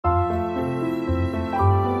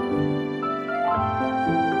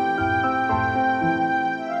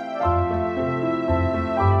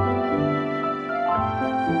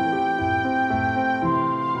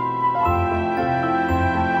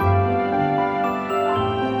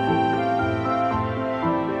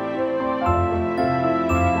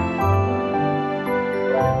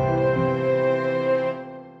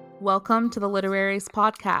welcome to the Literaries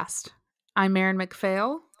podcast. I'm Erin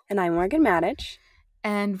McPhail. And I'm Morgan Maddich.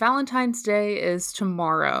 And Valentine's Day is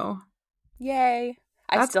tomorrow. Yay.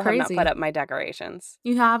 I still have not put up my decorations.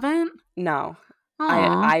 You haven't? No.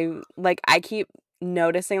 I keep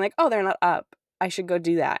noticing they're not up. I should go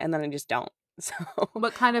do that, and then I just don't. So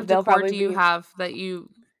what kind of decor do you have that you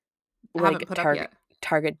haven't put up yet?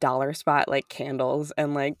 Target dollar spot, candles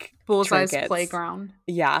and Bullseye's trinkets. Playground.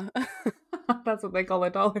 Yeah. That's what they call a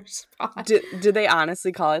dollar spot. Do they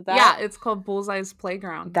honestly call it that? Yeah, it's called Bullseye's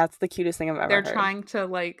Playground. That's the cutest thing I've ever heard. They're trying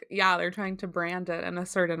to brand it in a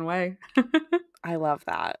certain way. I love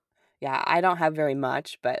that. Yeah, I don't have very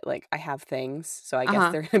much, but I have things, so I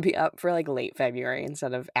guess they're gonna be up for late February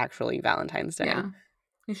instead of actually Valentine's Day. Yeah.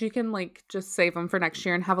 If you can just save them for next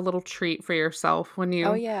year and have a little treat for yourself when you...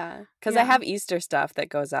 Oh, yeah. Because I have Easter stuff that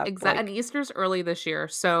goes up. Exactly. And Easter's early this year.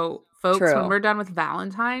 So, folks, when we're done with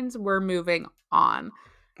Valentine's, we're moving on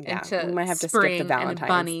into we might have to spring skip the Valentine's. And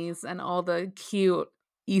bunnies and all the cute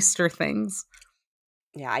Easter things.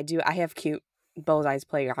 Yeah, I do. I have cute Bullseye's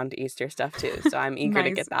Playground Easter stuff, too. So I'm eager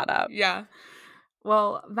to get that up. Yeah.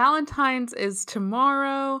 Well, Valentine's is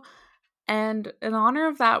tomorrow. And in honor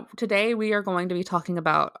of that, today we are going to be talking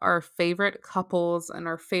about our favorite couples and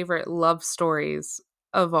our favorite love stories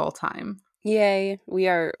of all time. Yay. We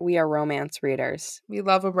are romance readers. We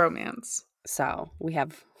love a romance. So we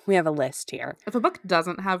have a list here. If a book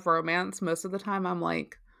doesn't have romance, most of the time I'm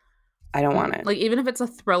I don't want it. Even if it's a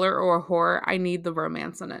thriller or a horror, I need the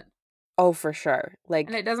romance in it. Oh, for sure.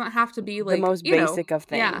 And it doesn't have to be the most basic of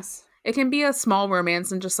things. Yeah. It can be a small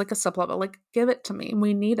romance and just a subplot, but give it to me.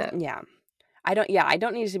 We need it. Yeah. I don't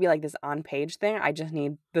need it to be this on-page thing. I just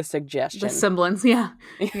need the suggestion. The semblance, yeah.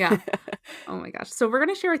 Yeah. Oh my gosh. So we're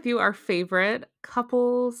going to share with you our favorite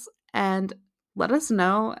couples and let us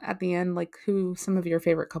know at the end who some of your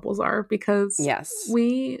favorite couples are, because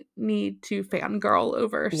we need to fangirl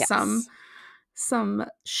over some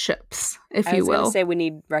ships, if you will. I was going to say we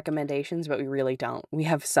need recommendations, but we really don't. We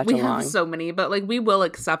have We have so many, but we will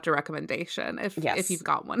accept a recommendation if you've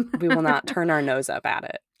got one. We will not turn our nose up at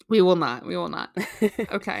it. We will not.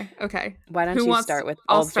 Okay. Why don't you start with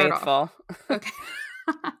Old Faithful? Okay.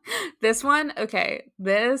 This one,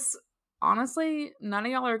 this, honestly, none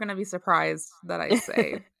of y'all are going to be surprised that I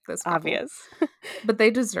say this couple. Obvious. But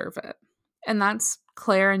they deserve it. And that's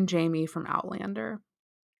Clare and Jamie from Outlander.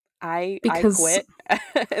 I quit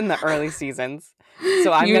in the early seasons.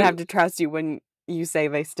 So I'm going to have to trust you when you say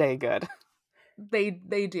they stay good. They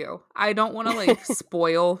do. I don't want to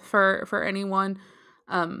spoil for anyone.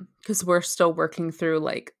 Because we're still working through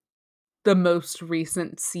the most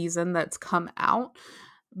recent season that's come out,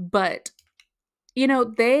 but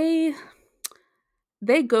they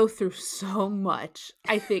go through so much,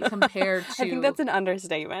 I think, compared to... I think that's an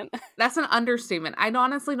understatement. That's an understatement. I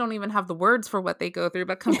honestly don't even have the words for what they go through,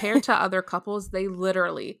 but compared to other couples, they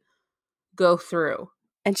literally go through.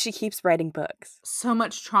 And she keeps writing books. So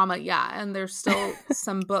much trauma, yeah. And there's still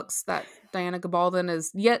some books that Diana Gabaldon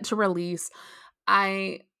is yet to release.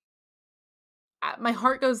 My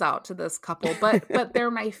heart goes out to this couple, but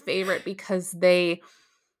they're my favorite because their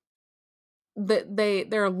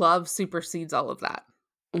love supersedes all of that.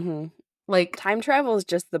 Mm-hmm. Time travel is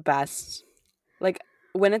just the best.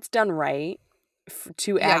 When it's done right,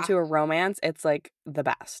 to add to a romance, it's the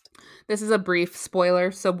best. This is a brief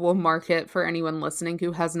spoiler, so we'll mark it for anyone listening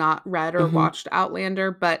who has not read or watched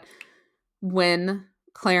Outlander. But when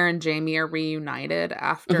Clare and Jamie are reunited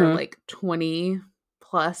after 20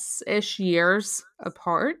 plus ish years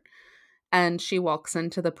apart, and she walks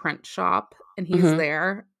into the print shop and he's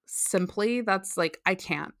there, simply that's I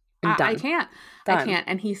can't. I can't. Done. I can't.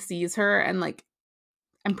 And he sees her and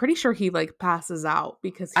I'm pretty sure he passes out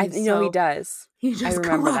because he does. He just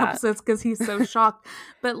collapses because he's so shocked.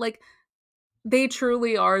 But they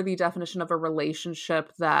truly are the definition of a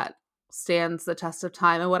relationship that stands the test of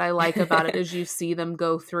time. And what I like about it is you see them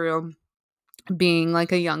go through being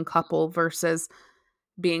a young couple versus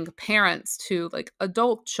being parents to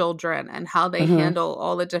adult children, and how they handle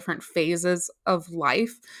all the different phases of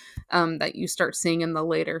life that you start seeing in the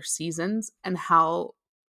later seasons, and how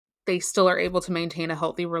they still are able to maintain a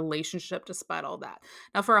healthy relationship despite all that.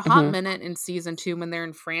 Now, for a hot minute in season 2, when they're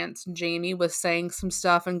in France, Jamie was saying some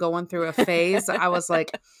stuff and going through a phase. I was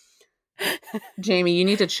Jamie, you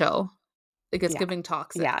need to chill. It's giving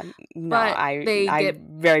toxic. Yeah, no, I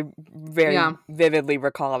very, very vividly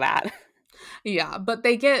recall that. Yeah, but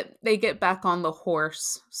they get back on the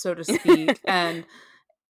horse, so to speak, and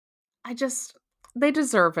they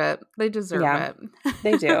deserve it. They deserve it.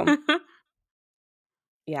 They do.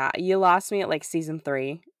 Yeah, you lost me at season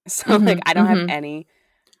 3, so I don't have any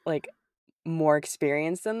more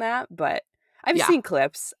experience than that, but I've seen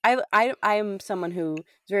clips. I'm someone who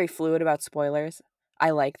is very fluid about spoilers.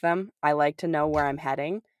 I like them. I like to know where I'm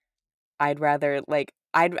heading. I'd rather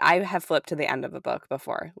I have flipped to the end of a book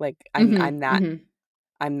before. Like I'm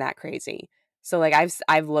that crazy. So like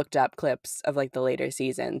I've looked up clips of like the later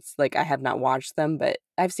seasons. Like I have not watched them, but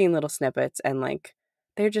I've seen little snippets and like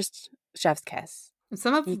they're just chef's kiss.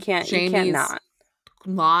 Some of you can't not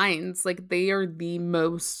lines, like they are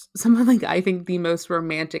some of like I think the most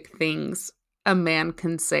romantic things a man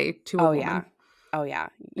can say to a woman. Oh yeah.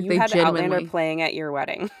 Like you had Outlander playing at your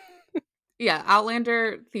wedding. Yeah,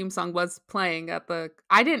 Outlander theme song was playing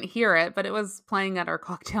I didn't hear it, but it was playing at our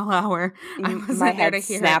cocktail hour. I wasn't My there head to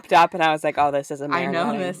hear snapped up and I was like, oh, this is a man I know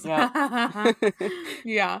wedding. this. Yeah.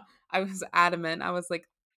 Yeah, I was adamant. I was like,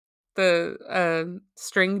 the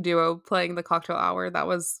string duo playing the cocktail hour, that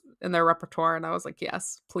was in their repertoire, and I was like,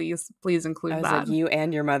 yes, please include that. I was like, you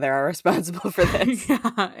and your mother are responsible for this.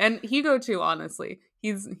 Yeah, and Hugo too, honestly.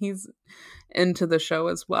 He's into the show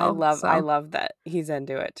as well. I love that he's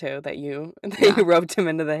into it too, that you roped him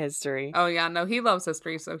into the history. Oh yeah, no, he loves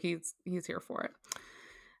history, so he's here for it.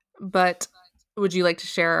 But would you like to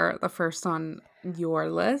share the first on your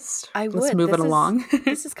list? Let's move it along.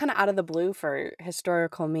 This is kind of out of the blue for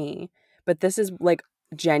historical me, but this is like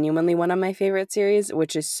genuinely one of my favorite series,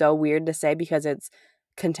 which is so weird to say because it's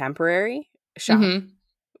contemporary. Shock.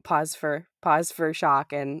 Pause for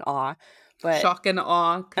shock and awe. But shock and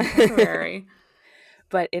awe, contemporary.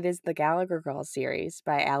 But it is the Gallagher Girls series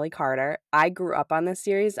by Allie Carter. I grew up on this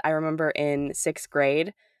series. I remember in 6th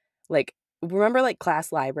grade, like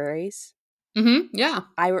class libraries? Yeah.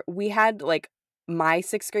 We had like my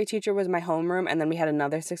 6th grade teacher was my homeroom, and then we had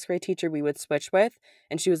another 6th grade teacher we would switch with,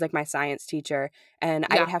 and she was like my science teacher, and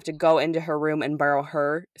I would have to go into her room and borrow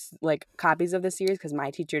her like copies of the series because my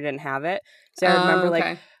teacher didn't have it. So I remember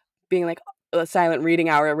like being like a silent reading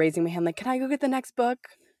hour, raising my hand like, can I go get the next book?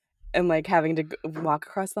 And like having to walk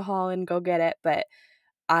across the hall and go get it. But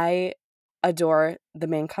I adore the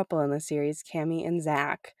main couple in the series, Cammie and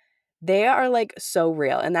Zach. They are like so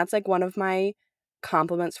real, and that's like one of my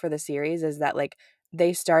compliments for the series is that like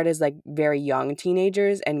they start as like very young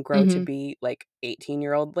teenagers and grow to be like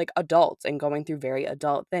 18-year-old like adults and going through very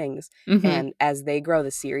adult things. And as they grow,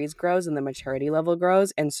 the series grows and the maturity level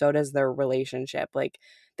grows, and so does their relationship. Like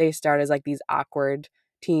they start as like these awkward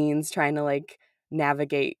teens trying to like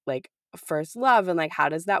navigate like first love and like how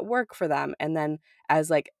does that work for them, and then as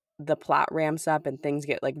like the plot ramps up and things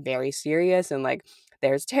get like very serious and like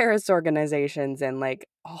there's terrorist organizations and like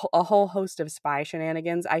a whole host of spy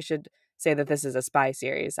shenanigans. I should say that this is a spy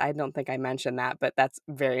series. I don't think I mentioned that, but that's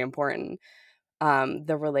very important.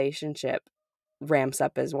 The relationship ramps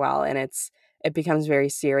up as well, and it becomes very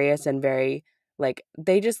serious and very like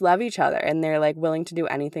they just love each other and they're like willing to do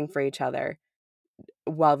anything for each other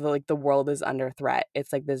while the world is under threat.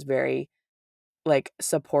 It's like this very like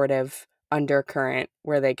supportive undercurrent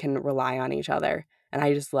where they can rely on each other, and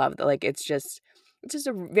I just love that. Like it's just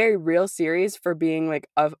a very real series for being like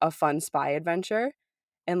a fun spy adventure,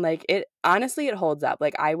 and like it honestly it holds up.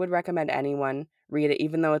 Like I would recommend anyone read it,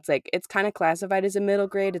 even though it's like it's kind of classified as a middle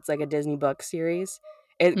grade. It's like a Disney book series.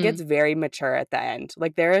 It gets very mature at the end.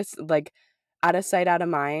 Like there is like out of sight, out of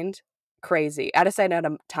mind, crazy, out of sight, out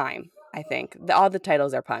of time. I think all the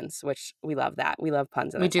titles are puns, which we love that. We love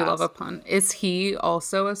puns in this house. We do love a pun. Is he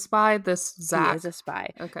also a spy? This Zach? He is a spy.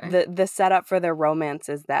 Okay. The setup for their romance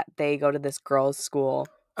is that they go to this girls' school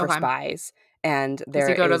for spies, and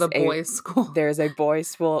they go to the boys' school. There's a boys'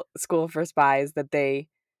 school for spies that they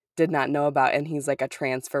did not know about, and he's like a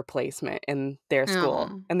transfer placement in their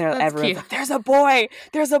school, and everyone's like, "There's a boy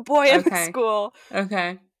in the school."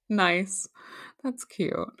 Okay, nice. That's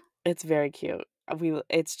cute. It's very cute.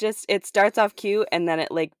 It starts off cute and then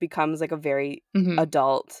it like becomes like a very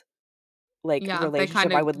adult like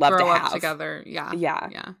relationship I would love to have together.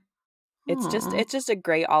 Yeah. It's just a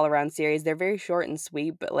great all around series. They're very short and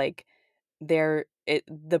sweet, but like the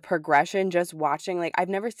progression, just watching, like I've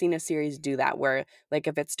never seen a series do that where like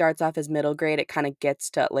if it starts off as middle grade, it kind of gets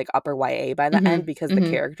to like upper YA by the end because the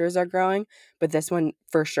characters are growing. But this one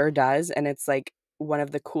for sure does, and it's like one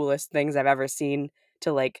of the coolest things I've ever seen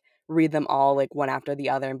to like read them all like one after the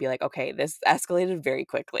other and be like, okay, this escalated very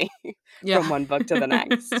quickly from one book to the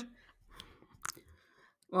next.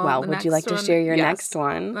 Well, would you like to share your next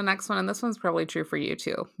one? The next one, and this one's probably true for you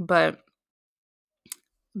too, but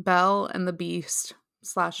Belle and the Beast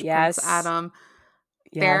 / Prince Adam.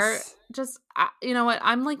 They're just, you know what?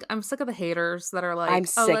 I'm sick of the haters that are like, I'm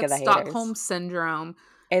sick of the Stockholm haters. Syndrome.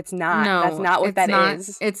 It's not. No, that's not what that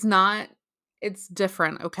is. It's not. It's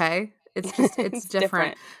different, okay? It's just it's It's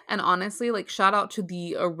different. different. And honestly, like, shout out to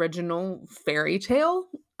the original fairy tale.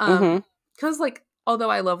 Mhm. Because like, although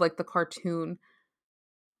I love like the cartoon,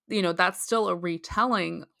 that's still a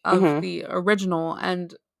retelling of Mhm. the original,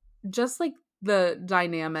 and just like the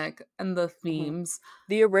dynamic and the Mhm. themes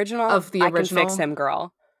The original, of the I can fix original. him,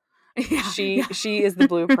 girl. Yeah, yeah. She is the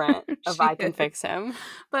blueprint of She I can is. fix him.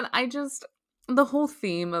 But the whole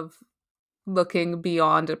theme of looking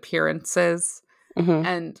beyond appearances Mhm.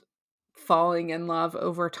 and falling in love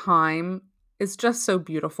over time is just so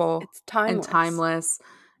beautiful It's and timeless. timeless.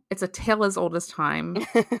 It's a tale as old as time, my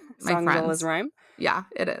Song as old as friends. rhyme. Yeah,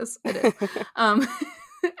 it is. It is. Um,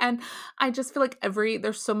 and I just feel like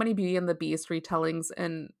there's so many Beauty and the Beast retellings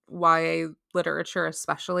in YA literature,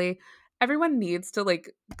 especially. Everyone needs to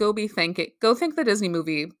like go thank the Disney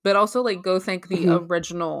movie, but also like go thank the Mhm.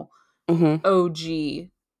 original Mhm.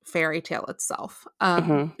 OG fairy tale itself.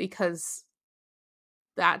 Mhm. Because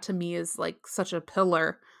that to me is like such a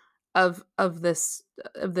pillar of this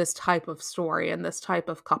type of story and this type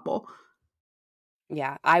of couple.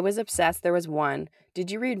 Yeah, I was obsessed. There was one.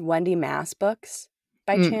 Did you read Wendy Mass books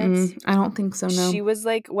by chance? I don't think so, no. She was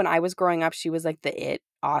like, when I was growing up, she was like the it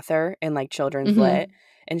author in like children's lit, Mhm.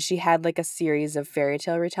 and she had like a series of fairy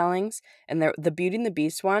tale retellings. And the Beauty and the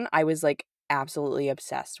Beast one, I was like absolutely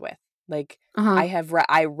obsessed with. Like Uh-huh.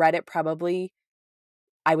 I read it probably,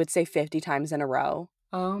 I would say 50 times in a row.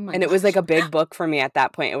 Oh my And it was like gosh. a big book for me at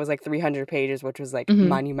that point. It was like 300 pages, which was like Mhm.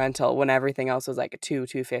 monumental when everything else was like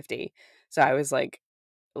 250. So I was like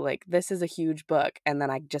this is a huge book, and then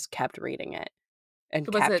I just kept reading it and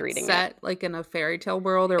Was kept it reading it. set like in a fairy tale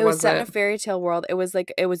world, or It was was set in a it fairy tale world. It was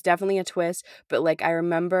like it was definitely a twist, but like I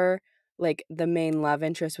remember like the main love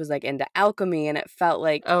interest was like into alchemy, and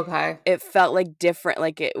okay? it felt like different,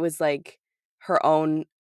 like it was like her own,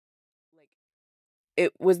 like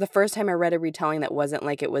it was the first time I read a retelling that wasn't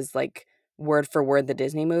like it was like word for word the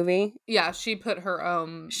Disney movie. Yeah, she put her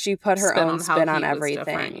own She put her spin own on how spin on he was different.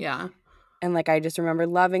 everything. Yeah. And like I just remember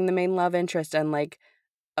loving the main love interest, and like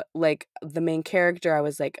the main character, I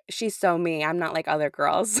was like, she's so me. I'm not like other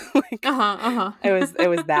girls. Like Uh-huh. Uh-huh. it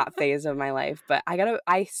was that phase of my life. But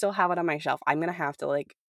I still have it on my shelf. I'm gonna have to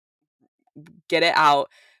like get it out,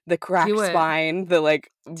 the cracked Do it. spine, the like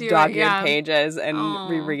Do it. dog-eared Yeah. pages, and Oh,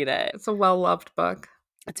 reread it. it's a well-loved book.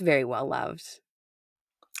 It's very well loved.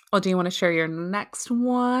 Well, do you want to share your next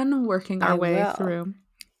one? Working our I way will. through.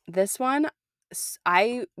 This one,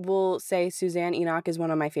 I will say Suzanne Enoch is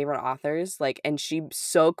one of my favorite authors. Like, and she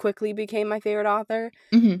so quickly became my favorite author.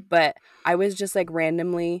 Mhm. But I was just like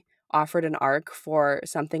randomly offered an arc for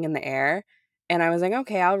Something in the Air, and I was like,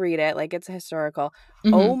 okay, I'll read it. Like, it's a historical.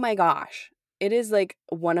 Oh Mhm. my gosh. It is like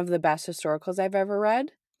one of the best historicals I've ever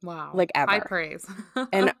read, Wow. like High ever. praise.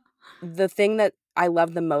 And the thing that I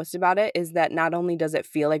love the most about it is that not only does it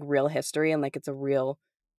feel like real history and like it's a real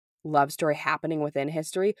love story happening within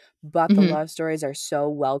history, but the Mhm. love stories are so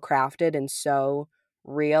well crafted and so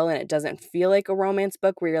real, and it doesn't feel like a romance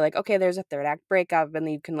book where you're like, okay, there's a third act breakup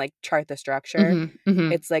and you can like chart the structure. Mhm.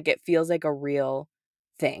 Mhm. It's like it feels like a real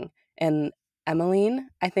thing. And Emmeline,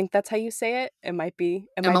 I think that's how you say it. It might be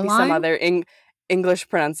some Emmeline? other English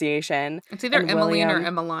pronunciation. It's either And Emmeline or William,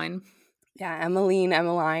 Emmeline. yeah,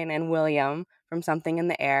 Emmeline, and William from Something in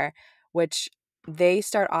the Air, which they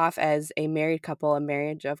start off as a married couple, a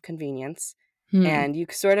marriage of convenience. Hmm. And you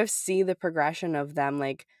sort of see the progression of them.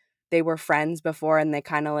 Like they were friends before, and they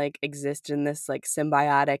kind of like exist in this like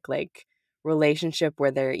symbiotic like relationship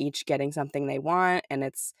where they're each getting something they want, and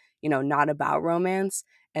it's, not about romance.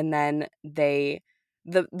 And then the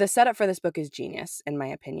setup for this book is genius, in my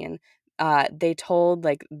opinion. They told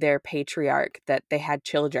like their patriarch that they had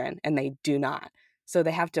children, and they do not. So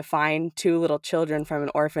they have to find two little children from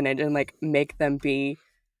an orphanage and like make them be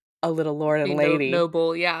a little lord and Be lady.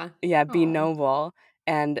 noble, yeah. Yeah, be Oh. noble.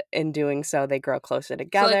 And in doing so, they grow closer So, like,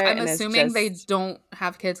 together. I'm And it's assuming they just, don't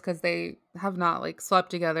have kids because they have not, like, slept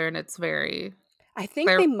together, and it's very I think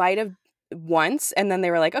they they're might have once, and then they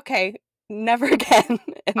were like, okay, never again.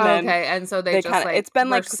 And then okay, and so they they just, kind of, like, it's been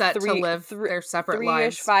were like set to live their separate 3-ish,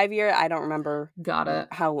 lives. 5 year. I don't remember Got it.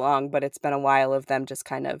 how long, but it's been a while of them just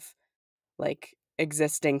kind of like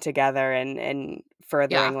existing together and Yeah.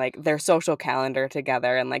 furthering like their social calendar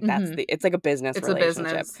together. And like Mhm. it's like a business It's a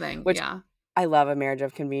relationship, business thing, which yeah. I love. A marriage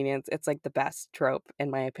of convenience. It's like the best trope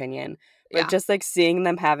in my opinion. But Yeah. just like seeing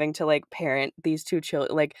them having to like parent these two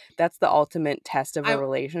children, like that's the ultimate test of a I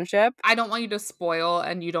relationship. I don't want you to spoil,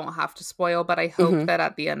 and you don't have to spoil, but I hope Hmm. that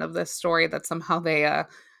at the end of this story that somehow they,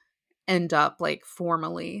 end up, like,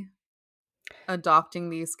 formally adopting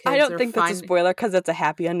these I kids don't or think that's a find spoiler because it's a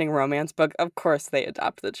happy ending romance book. Of course they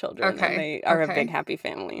adopt the children and okay, they are a big okay. happy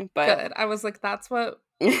family. But Good. I was like, that's what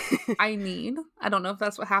I need. I don't know if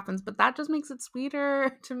that's what happens, but that just makes it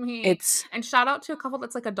sweeter to me. It's And shout out to a couple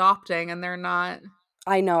that's like adopting and they're not,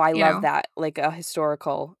 I know, I you love know. that, like a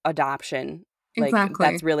historical adoption. Like Exactly.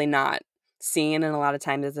 that's really not seen, and a lot of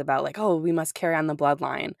times it's about like, oh, we must carry on the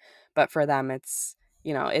bloodline. But for them it's,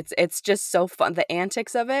 it's just so fun. The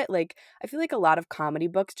antics of it, like I feel like a lot of comedy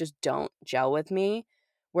books just don't gel with me,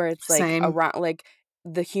 where it's like Same. around like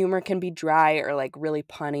the humor can be dry or like really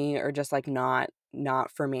punny or just like not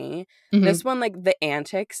for me. This one, like the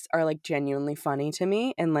antics are like genuinely funny to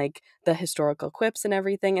me, and like the historical quips and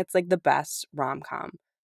everything, it's like the best rom-com.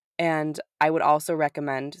 And I would also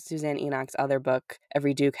recommend Suzanne Enoch's other book,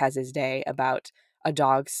 Every Duke Has His Day, about a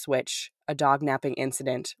dog switch, a dog napping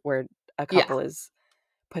incident where a Yeah. couple is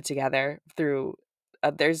put together through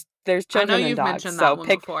there's I know children and you've dogs, mentioned that so one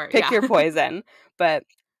pick before. pick Yeah. your poison. But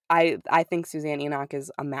I think Suzanne Enoch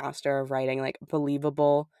is a master of writing like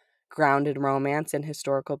believable, grounded romance in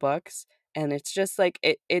historical books, and it's just like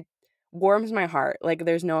it warms my heart. Like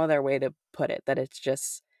there's no other way to put it, that it's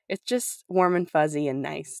just warm and fuzzy and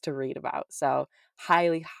nice to read about. So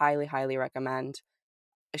highly, highly, highly recommend.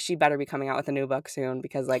 She better be coming out with a new book soon,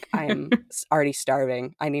 because like I am already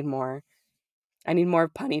starving. I need more. I need more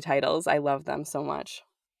punny titles. I love them so much.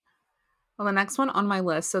 Well, the next one on my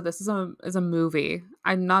list, so this is a movie.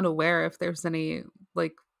 I'm not aware if there's any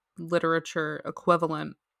like literature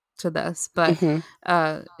equivalent to this, but Hmm.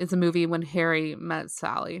 it's a movie When Harry Met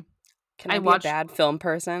Sally. Can I I be a watched bad film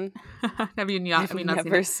person? I've have you not seen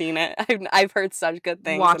never it? seen it. I've heard such good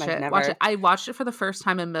things, and Watch I've it. Watch it. never. I watched it for the first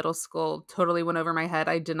time in middle school. Totally went over my head.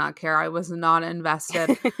 I did not care. I was not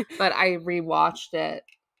invested, but I rewatched it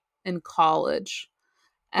in college.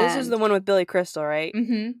 This is And the one with Billy Crystal, right?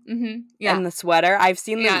 yeah. And the sweater. I've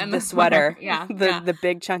seen Yeah, and the the sweater. sweater, Yeah, the yeah. the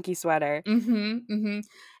big chunky sweater.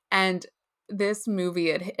 And this movie,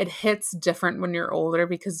 it hits different when you're older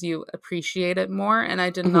because you appreciate it more. And I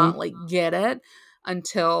did Hmm. not like get it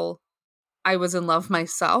until I was in love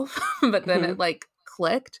myself, but then Hmm. it like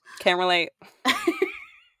clicked. Can't relate.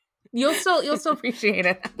 You'll still appreciate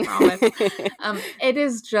it, I promise. It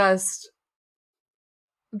is just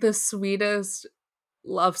the sweetest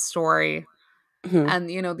love story. Hmm.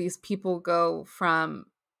 And these people go from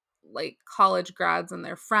like college grads and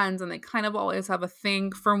they're friends and they kind of always have a thing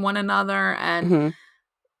for one another. And Hmm.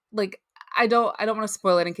 like I don't want to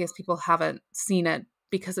spoil it in case people haven't seen it,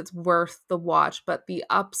 because it's worth the watch, but the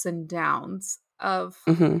ups and downs of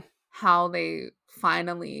Hmm. how they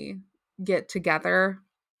finally get together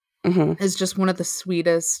Hmm. is just one of the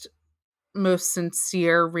sweetest, most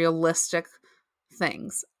sincere, realistic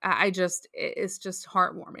things. It's just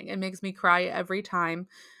heartwarming. It makes me cry every time.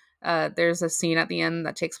 There's a scene at the end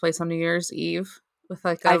that takes place on New Year's Eve with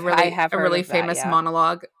like I have a heard really of that. famous Yeah.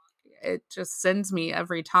 monologue. It just sends me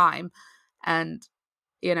every time. And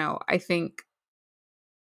I think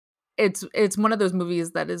it's one of those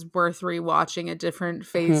movies that is worth rewatching at different Hmm.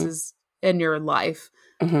 phases in your life,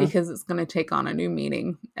 Hmm. because it's going to take on a new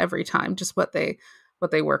meaning every time, just what they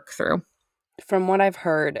work through. From what I've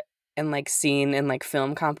heard and like seen in like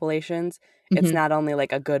film compilations, it's Hmm. not only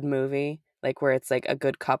like a good movie, like where it's like a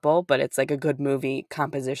good couple, but it's like a good movie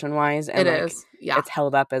composition wise, and It like is. Yeah. it's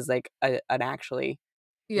held up as like an actually,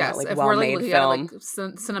 Yes, like if well we're like made looking at it like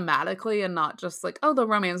film. cinematically and not just like, oh, the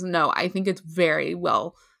romance. No, I think it's very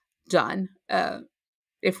well done.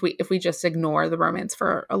 If we just ignore the romance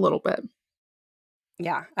for a little bit.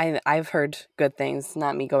 Yeah, I've heard good things.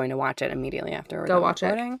 Not me going to watch it immediately after we're Go done watch it.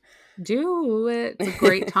 recording. Do it. It's a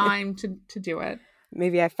great time to do it.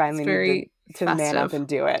 Maybe I It's finally need very to man up festive. and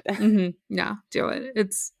do it. Yeah, do it.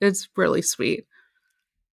 It's really sweet.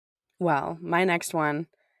 Well, my next one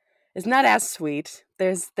is not as sweet.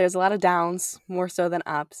 There's a lot of downs, more so than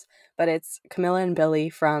ups, but it's Camilla and Billy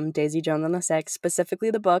from Daisy Jones and the Six, specifically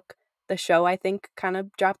the book. The show, I think, kind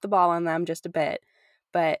of dropped the ball on them just a bit.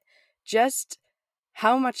 But just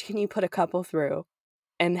how much can you put a couple through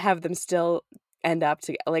and have them still end up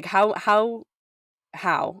together? Like how?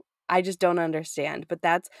 I just don't understand. But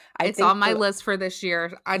I It's think on my list for this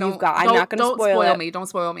year. I you've don't got, I'm not don't going to don't spoil spoil it. me. Don't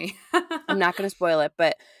spoil me. I'm not going to spoil it,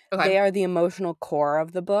 but Okay. they are the emotional core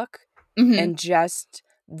of the book. And just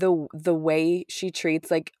the way she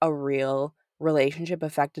treats like a real relationship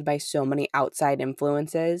affected by so many outside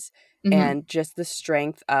influences, and just the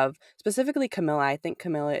strength of specifically Camilla. I think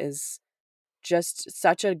Camilla is just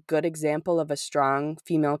such a good example of a strong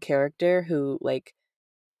female character who, like,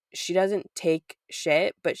 she doesn't take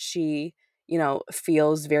shit, but she,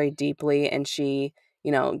 feels very deeply, and she,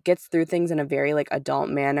 gets through things in a very like adult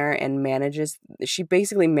manner, and she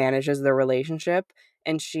basically manages the relationship.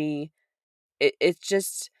 And it's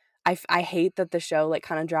just I hate that the show like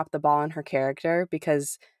kind of dropped the ball on her character,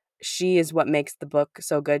 because she is what makes the book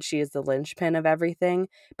so good. She is the linchpin of everything.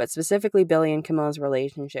 But specifically Billy and Camilla's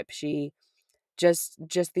relationship, she just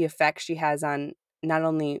the effect she has on not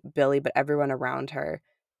only Billy but everyone around her.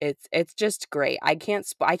 It's just great. I can't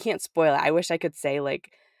spoil it. I wish I could say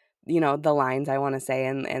like, you know, the lines I want to say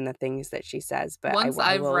and the things that she says, but once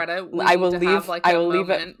I've read it, I will leave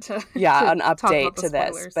moment it, to an talk update about the to this.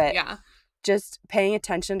 spoilers. But yeah, just paying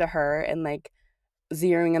attention to her and like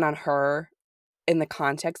zeroing in on her in the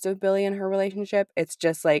context of Billy and her relationship, it's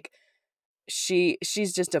just like she's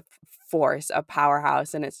just a force, a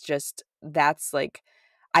powerhouse, and it's just that's like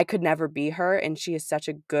I could never be her, and she is such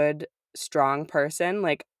a good, strong person.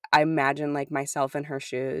 Like I imagine like myself in her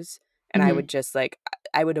shoes, and I would just like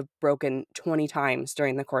I would have broken 20 times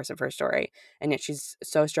during the course of her story, and yet she's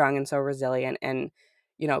so strong and so resilient, and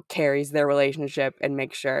you know, carries their relationship and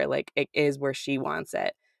makes sure like it is where she wants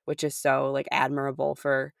it, which is so like admirable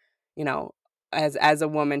for, you know, as a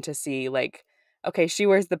woman to see like, okay, she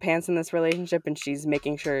wears the pants in this relationship and she's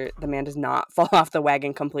making sure the man does not fall off the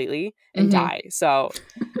wagon completely and die. So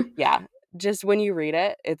yeah, just when you read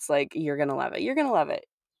it, it's like you're gonna love it. You're gonna love it.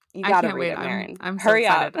 You gotta read it, Marin. I'm so Hurry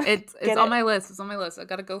excited. up. It's on my list. It's on my list. I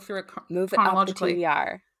gotta go through it Move it chronologically. up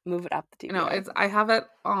the TBR. Move it up the TBR. No, I have it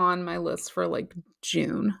on my list for like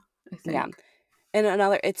June, I think. Yeah.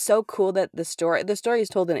 And it's so cool that the story is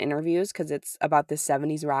told in interviews, because it's about this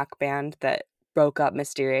 70s rock band that broke up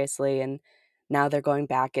mysteriously, and now they're going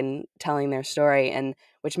back and telling their story, and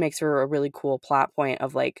which makes for a really cool plot point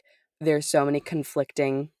of like there's so many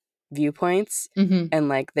conflicting viewpoints, and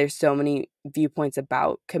like there's so many viewpoints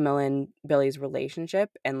about Camilla and Billy's relationship,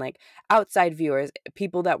 and like outside viewers,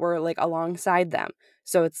 people that were like alongside them.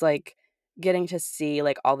 So it's like getting to see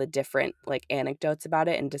like all the different like anecdotes about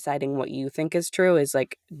it and deciding what you think is true is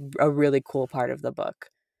like a really cool part of the book.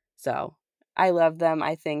 So I love them.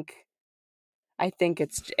 I think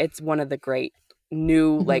it's one of the great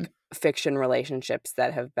new like fiction relationships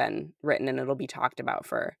that have been written, and it'll be talked about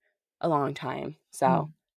for a long time.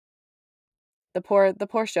 So the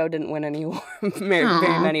poor show didn't win any very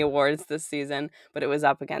many awards this season, but it was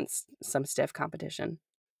up against some stiff competition.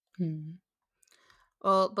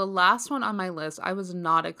 Well, the last one on my list, I was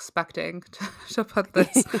not expecting to put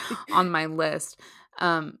this on my list,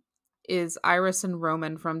 is Iris and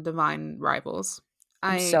Roman from Divine Rivals.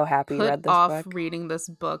 I'm so happy you read this book. Reading this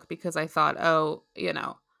book because I thought, oh, you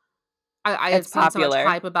know, I had seen popular. so much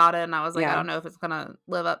hype about it, and I was like, I don't know if it's gonna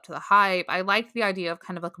live up to the hype. I liked the idea of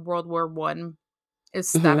kind of like World War I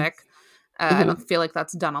aesthetic. I don't feel like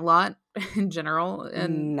that's done a lot in general.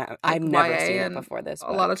 And no, I've never seen it before this book.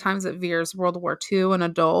 A lot of times it veers World War II and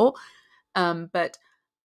adult. But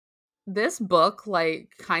this book, like,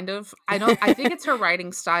 kind of, I think it's her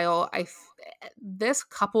writing style. This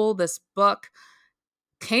book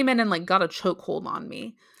came in and like got a chokehold on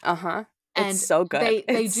me. And it's so good.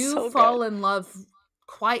 They do fall in love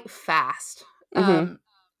quite fast. And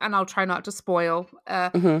I'll try not to spoil.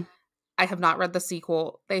 I have not read the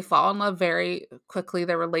sequel. They fall in love very quickly.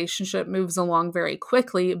 Their relationship moves along very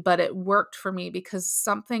quickly, but it worked for me because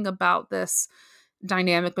something about this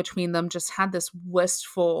dynamic between them just had this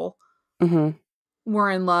wistful,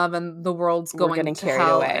 we're in love and the world's going to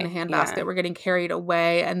hell in a handbasket. We're getting carried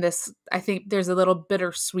away. And this, I think there's a little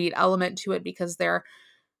bittersweet element to it because they're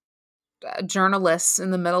journalists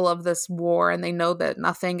in the middle of this war, and they know that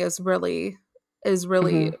nothing is really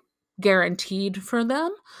guaranteed for them.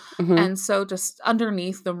 And so just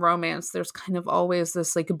underneath the romance, there's kind of always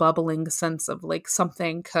this like bubbling sense of like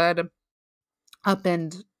something could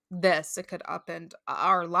upend this, it could upend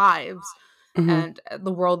our lives and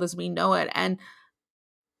the world as we know it. And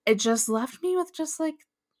it just left me with just like,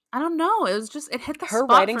 I don't know, it was just, it hit the her spot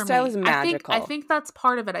writing for style me. is magical. I think that's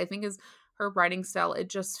part of it. I think is her writing style. It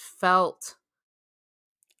just felt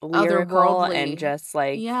lyrical and just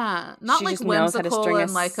like, not she like just knows how to string and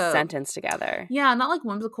a like a sentence together. Yeah, not like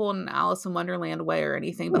whimsical in Alice in Wonderland way or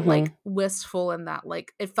anything, but like wistful in that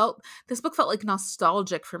like this book felt like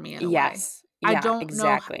nostalgic for me in a way. Yeah, I don't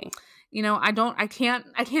exactly. know. You know, I can't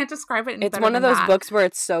describe it any it's better one of those that. books where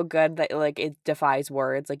it's so good that like it defies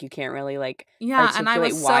words. Like you can't really like articulate and I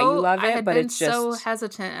was why you love it, but it's just so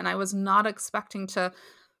hesitant, and I was not expecting to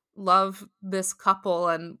love this couple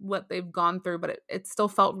and what they've gone through, but it still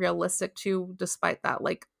felt realistic too, despite that,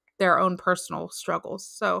 like their own personal struggles.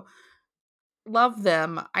 So love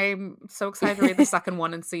them. I'm so excited to read the second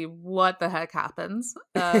one and see what the heck happens.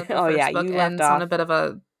 The first book you ends left off on a bit of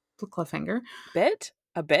a cliffhanger.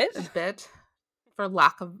 A bit for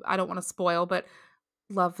lack of, I don't want to spoil, but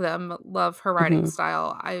love them. Love her writing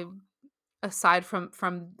style. aside from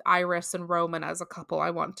Iris and Roman as a couple, I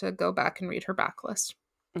want to go back and read her backlist.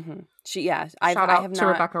 Mm-hmm. Shout I out have to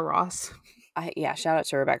not. Rebecca Ross. Shout out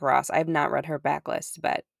to Rebecca Ross. I have not read her backlist,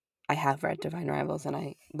 but I have read Divine Rivals, and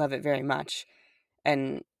I love it very much.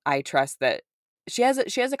 And I trust that she has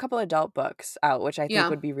a couple adult books out, which I think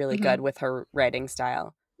would be really good with her writing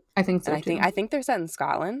style. I think so, and too. I think they're set in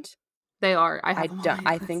Scotland. They are.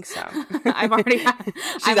 I think so. I've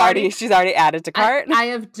already. She's already added to cart. I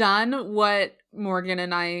have done what Morgan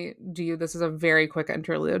and I do. This is a very quick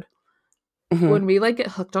interlude. Mm-hmm. When we like get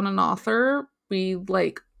hooked on an author, we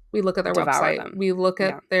look at their website. Them. We look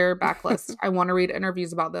at their backlist. I want to read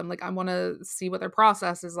interviews about them. Like, I want to see what their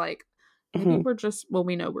process is like. Maybe we're just,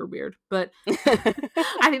 we know we're weird, but I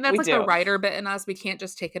think that's like the writer bit in us. We can't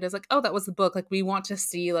just take it as like, oh, that was the book. Like, we want to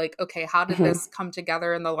see like, okay, how did this come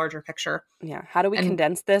together in the larger picture? Yeah. How do we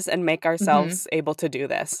condense this and make ourselves able to do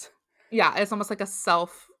this? Yeah. It's almost like a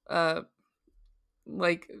self,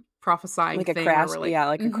 like prophesying like a thing. crash. Like,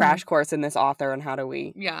 like a crash course in this author and how do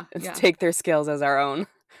we take their skills as our own.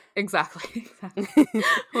 Exactly.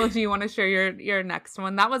 Well, do you want to share your next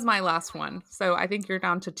one? That was my last one. So I think you're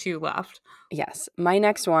down to 2 left. Yes. My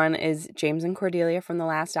next one is James and Cordelia from The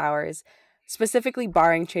Last Hours, specifically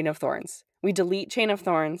barring Chain of Thorns. We delete Chain of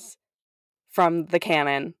Thorns from the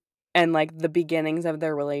canon, and like the beginnings of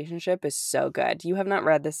their relationship is so good. You have not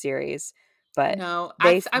read the series, but no,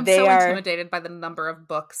 I'm so intimidated by the number of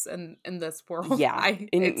books in this world. Yeah,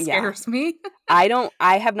 it scares me.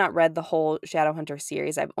 I have not read the whole Shadowhunter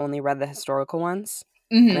series. I've only read the historical ones,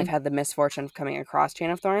 and I've had the misfortune of coming across Chain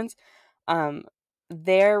of Thorns.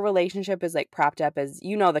 Their relationship is like propped up as,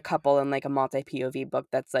 the couple in like a multi-POV book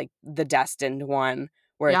that's like the destined one,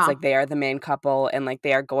 where it's like they are the main couple and like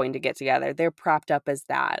they are going to get together. They're propped up as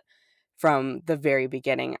that from the very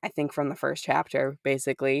beginning. I think from the first chapter,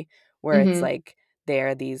 basically. Where it's like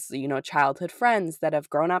they're these, childhood friends that have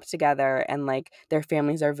grown up together and like their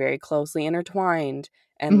families are very closely intertwined.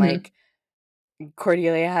 And like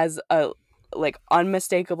Cordelia has a like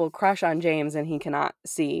unmistakable crush on James and he cannot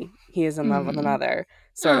see he is in love with another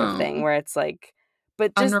sort of thing, where it's like,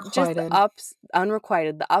 but just the ups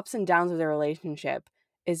and downs of their relationship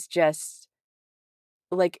is just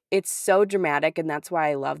like, it's so dramatic, and that's why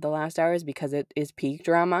I love The Last Hours, because it is peak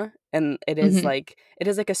drama, and it is like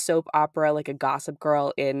a soap opera, like a Gossip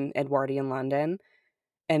Girl in Edwardian London,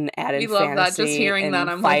 and added fantasy. We love that. Just hearing that,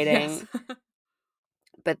 I'm fighting. Like, yes.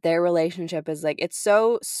 But their relationship is like, it's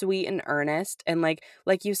so sweet and earnest, and like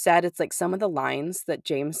you said, it's like some of the lines that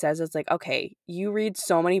James says, it's like, okay, you read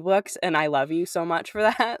so many books, and I love you so much for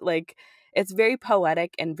that. Like, it's very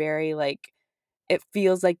poetic and very like, it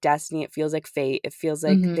feels like destiny. It feels like fate. It feels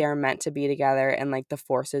like they're meant to be together, and like the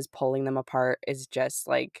forces pulling them apart is just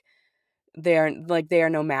like they are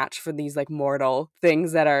no match for these like mortal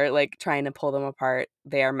things that are like trying to pull them apart.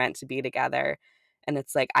 They are meant to be together, and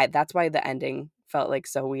it's like that's why the ending felt like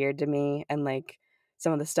so weird to me, and like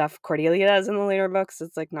some of the stuff Cordelia does in the later books,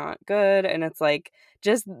 it's like not good, and it's like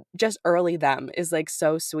just early them is like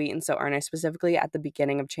so sweet and so earnest, specifically at the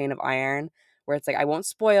beginning of Chain of Iron, where it's like, I won't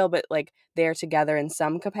spoil, but like they're together in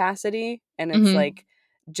some capacity, and it's like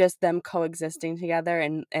just them coexisting together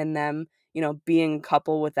and them, being a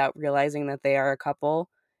couple without realizing that they are a couple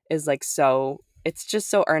is like so, it's just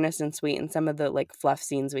so earnest and sweet. And some of the like fluff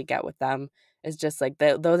scenes we get with them is just like,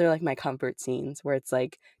 those are like my comfort scenes, where it's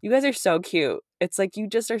like, you guys are so cute. It's like, you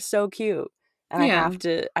just are so cute. And I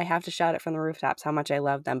have to shout it from the rooftops how much I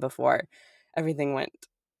loved them before everything went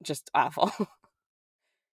just awful.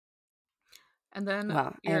 And then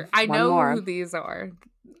I know who these are.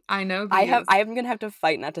 I know these. I'm gonna have to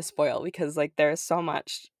fight not to spoil, because like there's so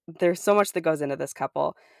much that goes into this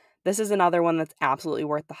couple. This is another one that's absolutely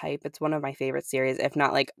worth the hype. It's one of my favorite series, if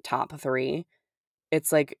not like top 3.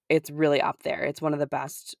 It's like, it's really up there. It's one of the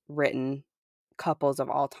best written couples of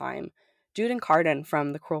all time. Jude and Carden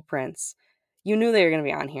from The Cruel Prince. You knew they were gonna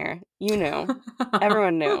be on here. You knew.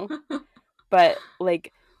 Everyone knew. But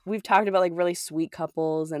like, we've talked about like really sweet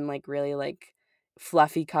couples and like really like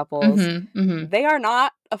fluffy couples. They are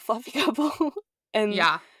not a fluffy couple. And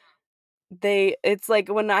it's like,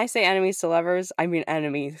 when I say enemies to lovers, I mean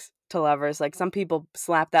enemies to lovers. Like, some people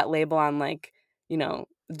slap that label on like,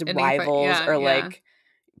 rivals or like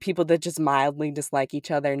people that just mildly dislike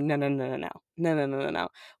each other. No.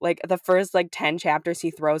 Like, the first like 10 chapters,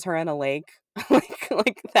 he throws her in a lake.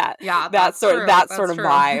 like that. Yeah, that sort of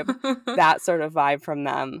vibe. That sort of vibe from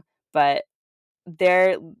them. But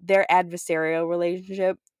their adversarial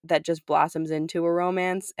relationship that just blossoms into a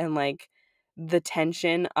romance, and like the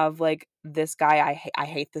tension of like, this guy, I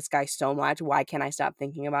hate this guy so much, why can't I stop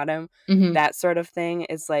thinking about him? That sort of thing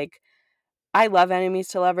is like, I love enemies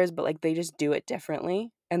to lovers, but like they just do it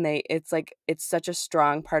differently, and it's like it's such a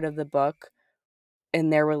strong part of the book in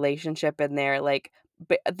their relationship, and they're like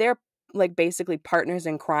basically partners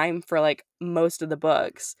in crime for like most of the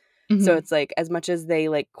books. So it's like as much as they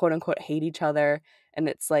like quote unquote hate each other, and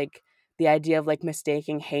it's like the idea of like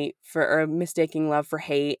mistaking love for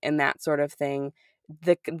hate and that sort of thing,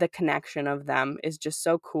 the connection of them is just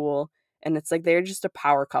so cool. And it's like they're just a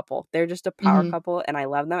power couple. They're just a power couple, and I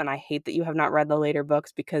love them. And I hate that you have not read the later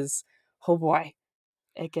books because, oh boy,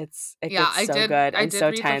 it gets so good and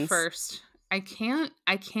so tense. I did read the first. I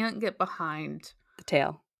can't get behind the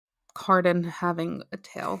tail. Cardan having a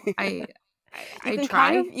tail. I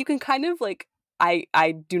try. You can kind of like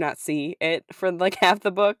I do not see it for like half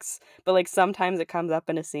the books, but like sometimes it comes up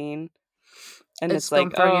in a scene, and it's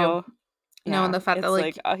like, oh. Yeah, no, and the fact that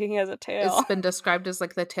like oh, he has a tail. It's been described as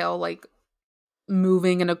like the tail like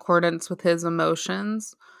moving in accordance with his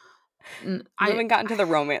emotions. I haven't gotten to the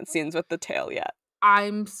romance scenes with the tail yet.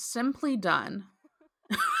 I'm simply done.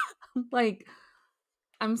 Like,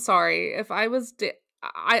 I'm sorry if I was.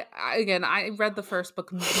 I read the first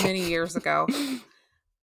book many years ago,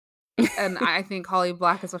 and I think Holly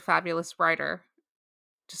Black is a fabulous writer,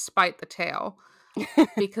 despite the tail.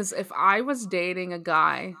 Because if I was dating a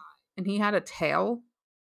guy and he had a tail,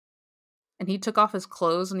 and he took off his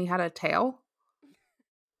clothes and he had a tail,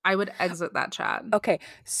 I would exit that chat. Okay,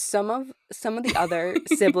 some of the other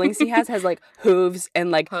siblings he has like hooves and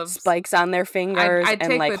like spikes on their fingers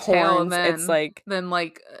and like horns. It's like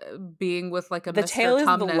being with like a the Mr. tail is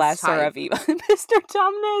Tumnus the lesser type. of evil. Mr.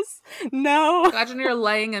 Tumnus, no. Imagine you're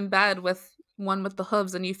laying in bed with one with the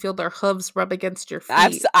hooves and you feel their hooves rub against your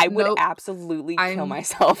feet. I would absolutely kill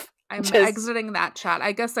myself. I'm exiting that chat.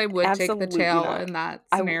 I guess I would take the tail in that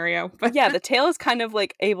scenario. But yeah, the tail is kind of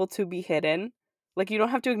like able to be hidden. Like, you don't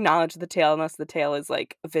have to acknowledge the tail unless the tail is,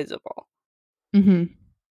 like, visible. And,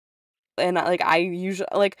 like, I usually,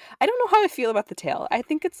 like, I don't know how I feel about the tail. I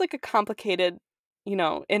think it's, like, a complicated,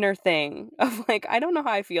 inner thing of, like, I don't know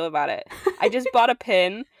how I feel about it. I just bought a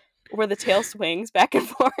pin where the tail swings back and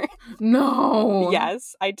forth. No.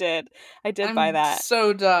 Yes, I did. I did buy that. I'm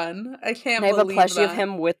so done. I can't believe I have a plushie of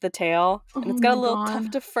him with the tail. And it's got a little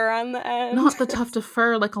tuft of fur on the end. Not the tuft of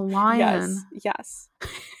fur, like a lion. Yes.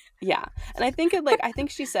 Yeah, and I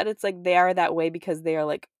think she said it's like they are that way because they are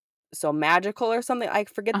like so magical or something. I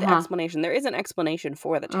forget the explanation. There is an explanation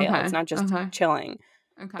for the tail. It's not just chilling.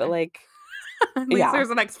 Okay. But like, at least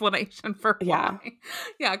there's an explanation for why.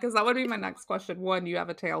 Yeah, because that would be my next question. One, you have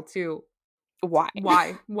a tail. Two, why?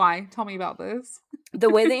 Why? Tell me about this.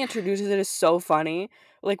 The way they introduced it is so funny.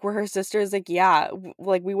 Like where her sister is like, yeah,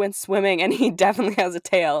 like we went swimming and he definitely has a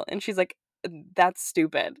tail, and she's like, that's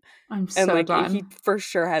stupid. I'm so done. He for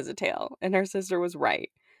sure has a tail, and her sister was right.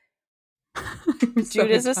 Jude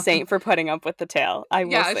is a saint for putting up with the tail. I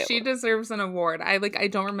will say she deserves an award. I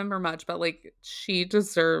don't remember much, but like she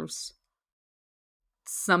deserves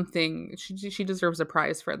something. She deserves a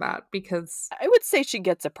prize for that, because I would say she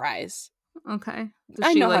gets a prize. Okay.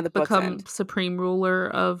 Does she how the become supreme ruler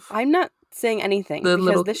of? I'm not saying anything of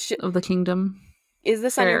the kingdom. Is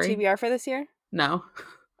this on your TBR for this year? No.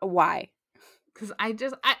 Why? Because I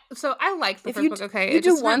like the first book. Okay, you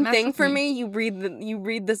do one thing for me. You read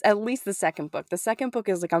this, at least the second book. The second book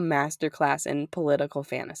is like a masterclass in political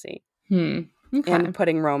fantasy. Okay. And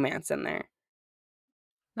putting romance in there.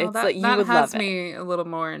 No, it's like you would love it. That has me a little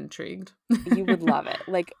more intrigued. You would love it.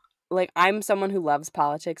 Like I'm someone who loves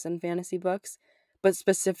politics and fantasy books, but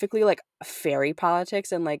specifically like fairy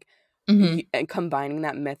politics and like and combining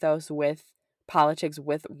that mythos with politics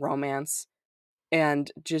with romance.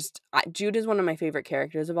 And just Jude is one of my favorite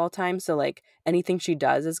characters of all time, so like anything she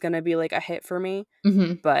does is gonna be like a hit for me.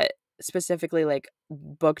 But specifically, like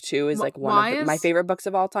book 2 is like one of my favorite books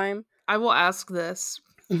of all time. I will ask this,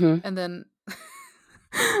 and then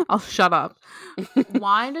I'll shut up.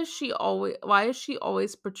 Why is she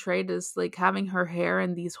always portrayed as like having her hair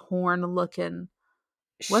in these horn looking?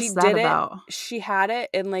 What's that about? She had it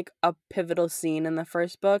in like a pivotal scene in the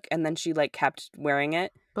first book, and then she like kept wearing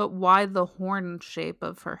it. But why the horn shape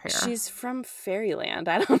of her hair? She's from Fairyland.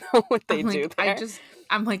 I don't know what they do there.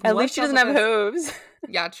 I'm like, at least she doesn't have hooves.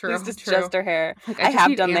 Yeah, true. It's just her hair. Like, I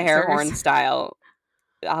have done the hair horn style,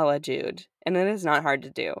 a la Jude, and it is not hard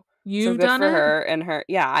to do. You've done it for her and her.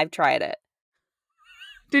 Yeah, I've tried it.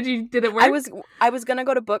 Did it work? I was gonna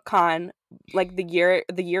go to BookCon like the year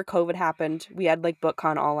COVID happened. We had like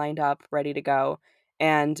BookCon all lined up, ready to go,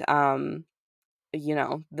 and the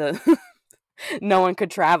no one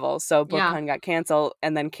could travel, so BookCon got canceled,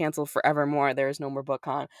 and then canceled forevermore. There is no more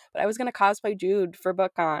BookCon. But I was gonna cosplay Jude for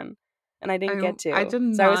BookCon, and I didn't get to. I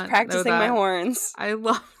was practicing my horns. I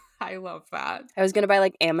love I love that. I was gonna buy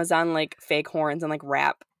like Amazon like fake horns and like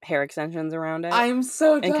wrap hair extensions around it. I'm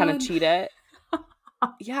so and done. kind of cheat it.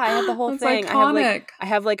 Yeah, I had the whole That's thing. iconic. I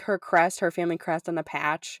have like her crest, her family crest on a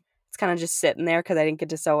patch. It's kind of just sitting there because I didn't get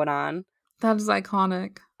to sew it on. That is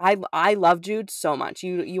iconic. I love Jude so much.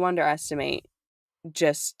 You underestimate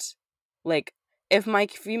just like if my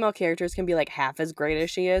female characters can be like half as great as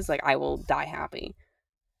she is, like I will die happy.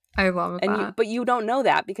 I love that. But you don't know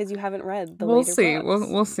that because you haven't read the We'll later see. books.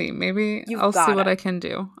 We'll see. Maybe I'll see what I can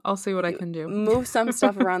do. I'll see what I can do. Move some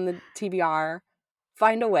stuff around the TBR.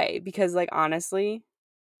 Find a way because like honestly,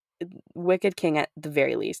 Wicked King at the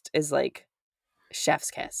very least is like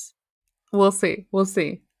chef's kiss. We'll see. We'll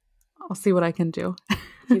see. I'll see what I can do.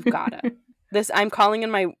 You've got it. This I'm calling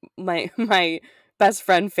in my best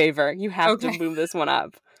friend favor. You have to move this one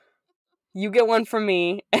up. You get one from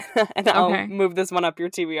me, and I'll move this one up your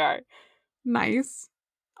TBR. Nice.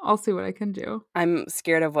 I'll see what I can do. I'm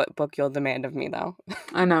scared of what book you'll demand of me, though.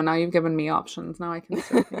 I know. Now you've given me options. Now I can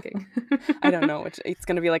start thinking. I don't know which. It's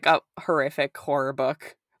going to be like a horrific horror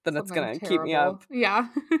book that's going to keep me up. Yeah.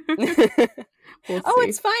 We'll see.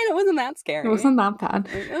 It's fine. It wasn't that scary. It wasn't that bad.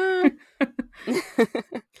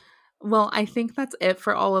 Well, I think that's it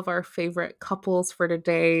for all of our favorite couples for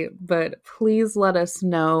today. But please let us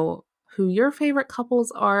know who your favorite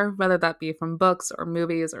couples are, whether that be from books or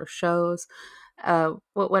movies or shows.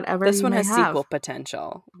 Whatever. This one has sequel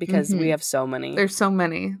potential because we have so many. There's so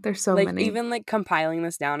many. Even like compiling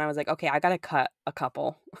this down, I was like, okay, I gotta cut a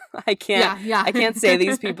couple. I can't. Yeah. I can't say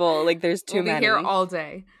these people. Like, there's too many. We'll be here all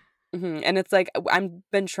day. And it's like I've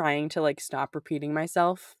been trying to like stop repeating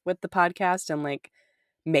myself with the podcast and like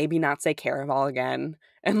maybe not say Caraval again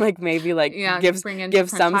and like maybe like give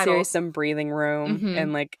some series some breathing room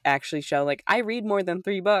and like actually show like I read more than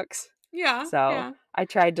 3 books. Yeah. So I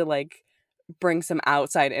tried to like bring some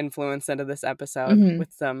outside influence into this episode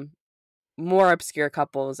with some more obscure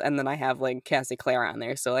couples, and then I have like Cassie Clare on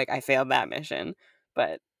there, so like I failed that mission.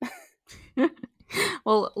 But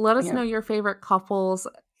well, let us know your favorite couples.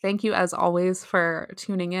 Thank you as always for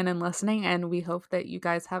tuning in and listening, and we hope that you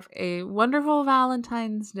guys have a wonderful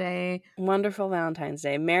Valentine's Day. Wonderful Valentine's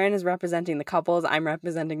Day. Marin is representing the couples. I'm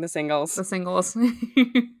representing the singles.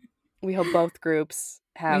 We hope both groups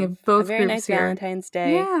have a very nice Valentine's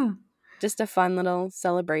Day. Yeah. Just a fun little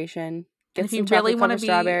celebration. Get if you some really want to be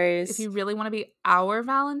strawberries. If you really want to be our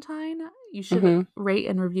Valentine, you should rate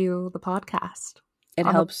and review the podcast. It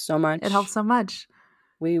helps so much. It helps so much.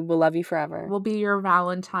 We will love you forever. We'll be your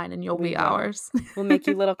Valentine and you'll be ours. We'll make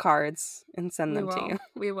you little cards and send them to you.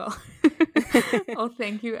 We will. Well,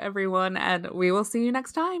 thank you, everyone, and we will see you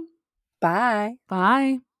next time. Bye.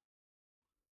 Bye.